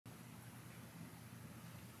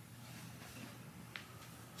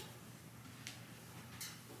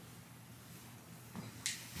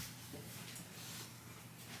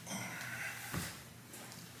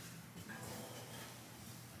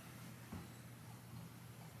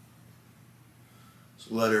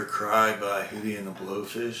Let Her Cry by Hootie and the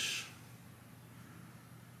Blowfish.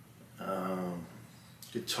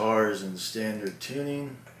 Guitars in standard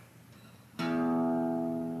tuning.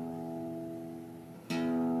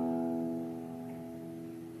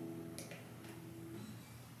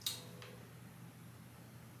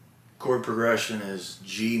 Chord progression is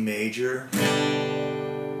G major,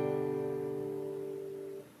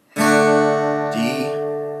 D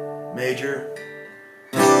major,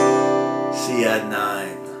 C add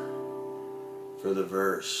 9 for the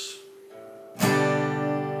verse.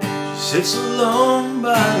 She sits alone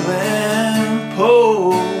by a lamp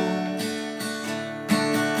pole,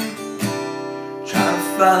 trying to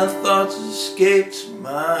find the thoughts that escape to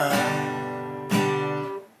mind.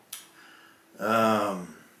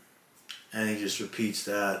 And he just repeats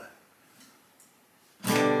that.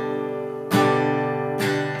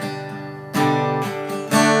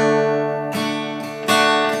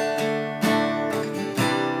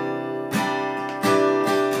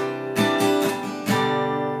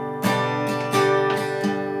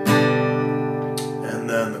 And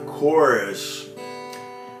then the chorus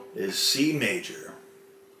is C major.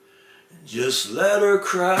 And just let her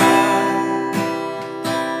cry.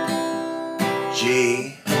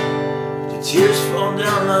 G. Tears fall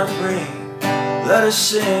down like rain, let us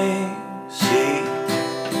sing, C,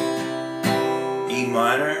 E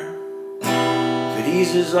minor, if it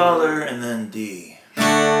eases all her, and then D,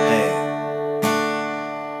 pain.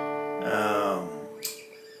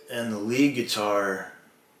 And the lead guitar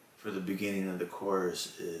for the beginning of the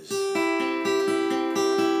chorus is,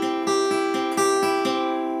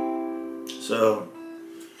 so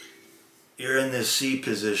you're in this C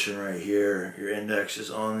position right here, your index is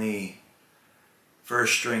on the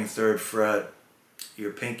first string 3rd fret,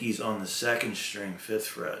 your pinky's on the 2nd string 5th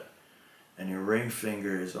fret, and your ring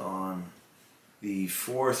finger is on the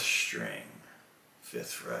 4th string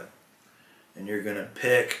 5th fret. And you're going to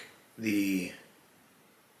pick the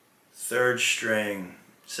 3rd string,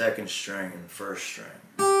 2nd string, and 1st string,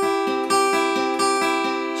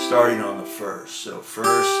 starting on the 1st. So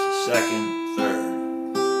 1st, 2nd,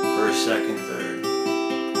 3rd, 1st, 2nd, 3rd.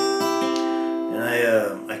 And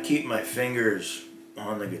I keep my fingers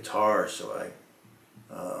on the guitar so I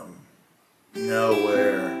know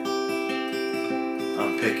where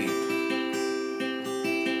I'm picking.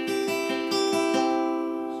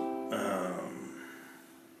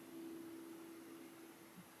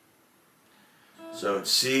 So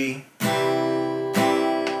it's C,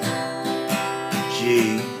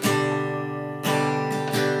 G,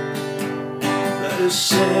 let us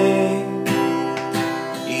sing,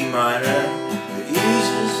 E minor, it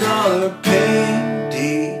eases all her pain.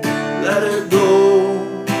 Let her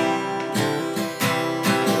go,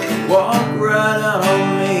 let her walk right out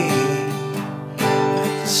on me.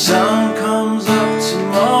 If the sun comes up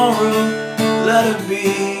tomorrow, let her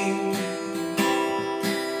be.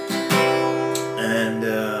 And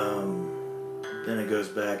then it goes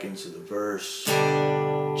back into the verse. G,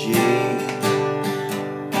 D,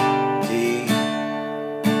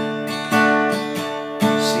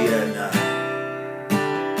 C add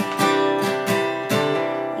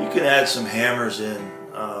 9. You can add some hammers in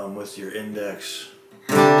with your index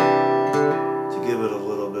to give it a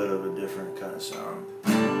little bit of a different kind of sound.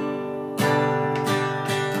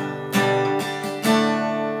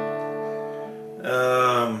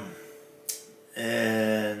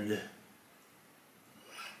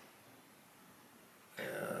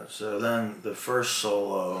 So then the first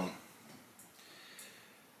solo,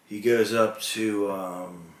 he goes up to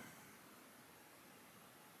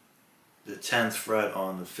the 10th fret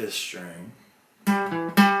on the 5th string.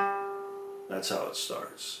 That's how it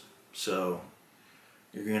starts. So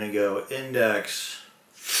you're going to go index,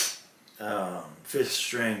 5th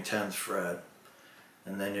string, 10th fret,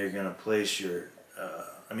 and then you're going to place your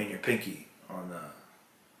pinky on the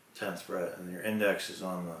 10th fret, and your index is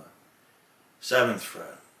on the 7th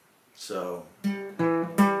fret. So and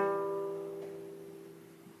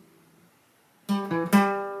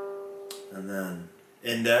then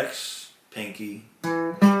index, pinky,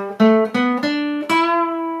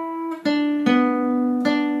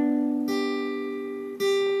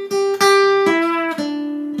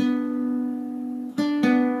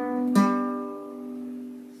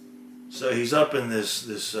 so he's up in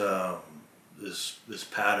this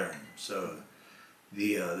pattern. So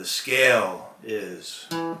the scale is,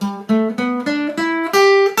 and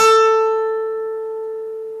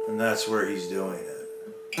that's where he's doing it.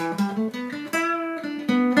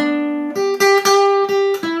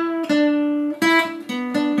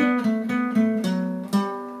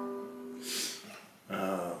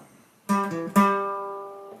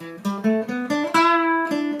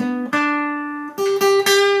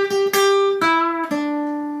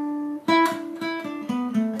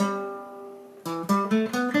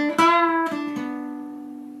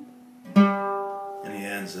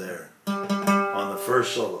 ends there on the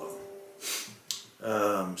first solo.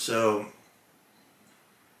 So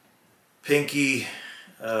pinky,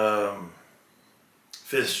 5th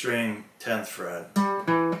string, 10th fret.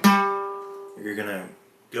 You're gonna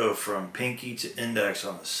go from pinky to index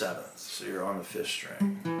on the 7th, so you're on the 5th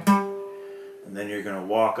string. And then you're gonna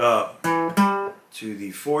walk up to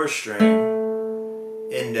the 4th string,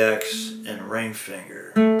 index and ring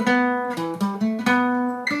finger. And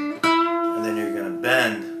then you're gonna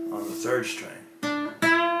bend on the 3rd string.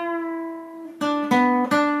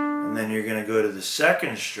 And then you're gonna go to the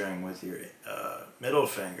 2nd string with your middle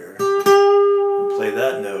finger and play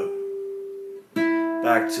that note.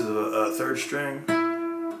 Back to the 3rd string,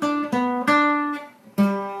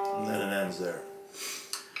 and then it ends there.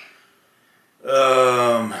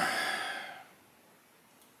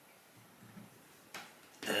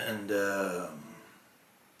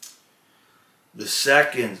 The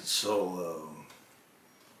second solo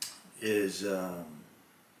is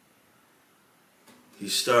he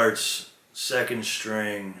starts 2nd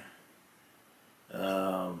string,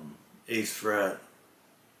 8th fret,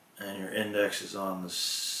 and your index is on the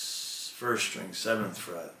 1st string, 7th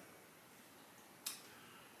fret.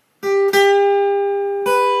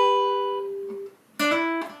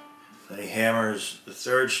 Then he hammers the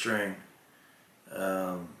 3rd string,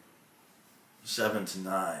 7 to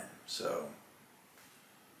 9. So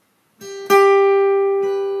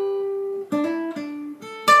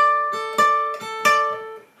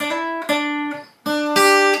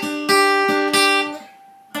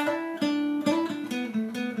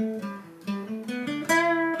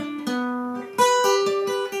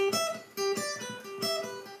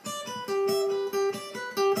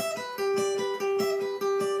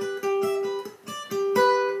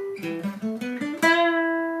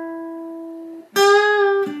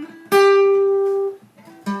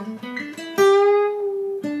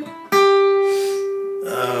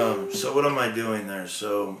what am I doing there?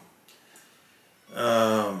 So,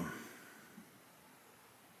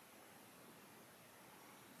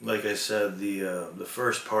 like I said, the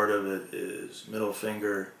first part of it is middle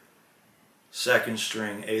finger, 2nd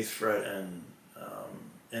string, 8th fret, and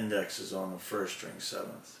index is on the 1st string,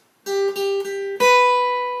 7th.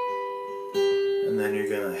 And then you're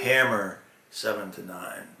gonna hammer 7 to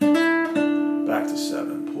 9, back to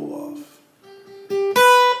 7, pull off.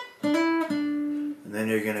 And then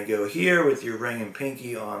you're going to go here with your ring and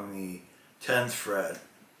pinky on the 10th fret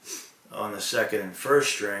on the 2nd and 1st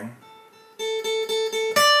string.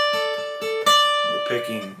 You're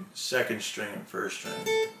picking 2nd string and 1st string.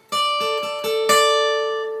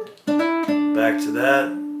 Back to that,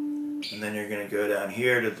 and then you're going to go down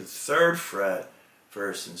here to the 3rd fret,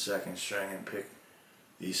 1st and 2nd string, and pick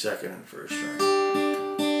the 2nd and 1st string.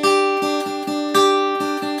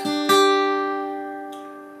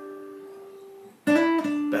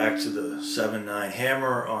 Back to the 7-9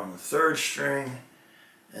 hammer on the 3rd string,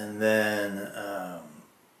 and then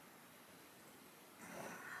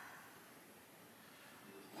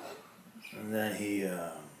he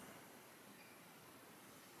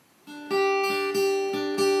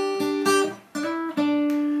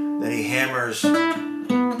hammers.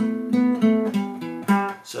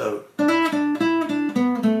 So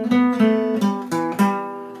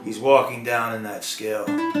he's walking down in that scale.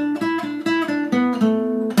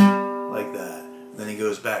 Then he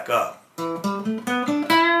goes back up. I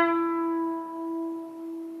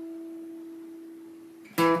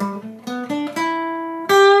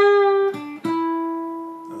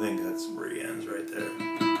think that's where he ends right there.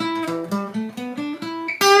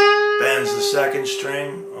 Bends the 2nd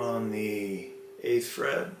string on the 8th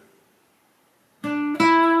fret.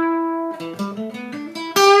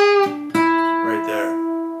 Right there.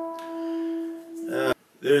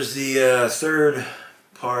 There's the 3rd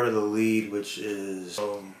part of the lead, which is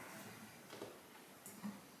so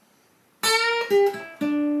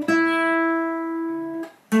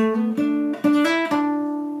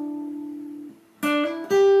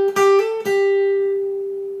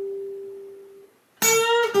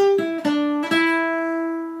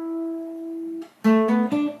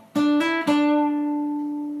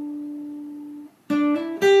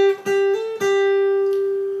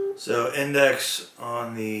index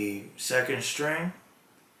on the 2nd string.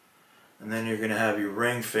 And then you're going to have your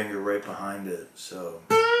ring finger right behind it. So,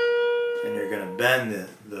 and you're going to bend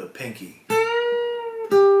the pinky.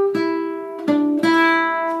 And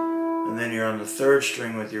then you're on the 3rd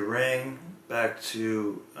string with your ring, back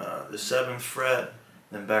to the 7th fret,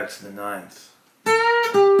 then back to the 9th.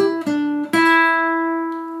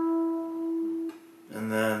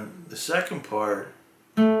 And then the second part,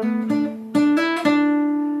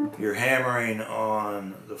 you're hammering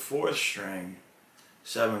on the 4th string,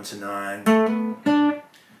 7 to 9,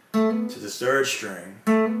 to the 3rd string,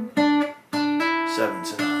 7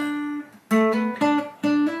 to 9.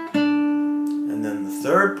 And then the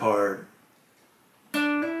 3rd part,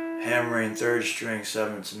 hammering 3rd string,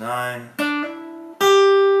 7 to 9,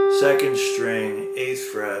 2nd string, 8th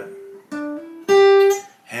fret,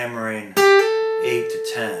 hammering 8 to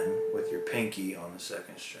 10 with your pinky on the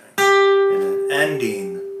 2nd string, and then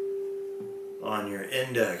ending on your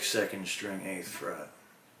index 2nd string, 8th fret.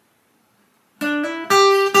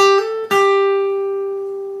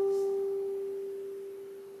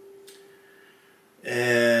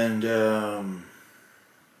 And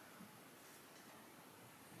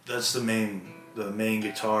that's the main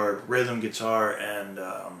guitar, rhythm guitar, and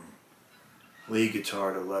lead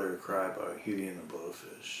guitar to Let Her Cry by Hootie and the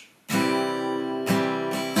Blowfish.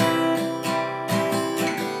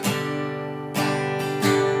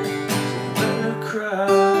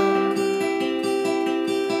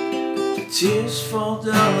 Tears fall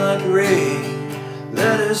down like rain,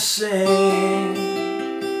 let her sing.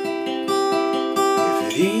 If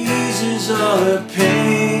it eases all her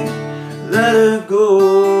pain, let her go.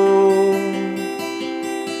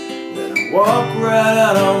 Let her walk right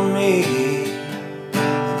out on me.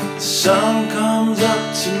 If the sun comes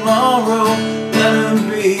up tomorrow, let her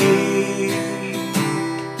be.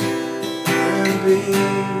 Let her be.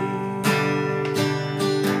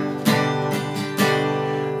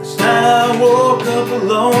 I woke up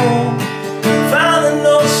alone, found a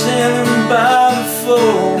note sailing by the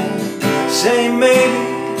phone, saying maybe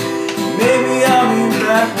I'll be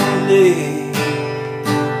back one day.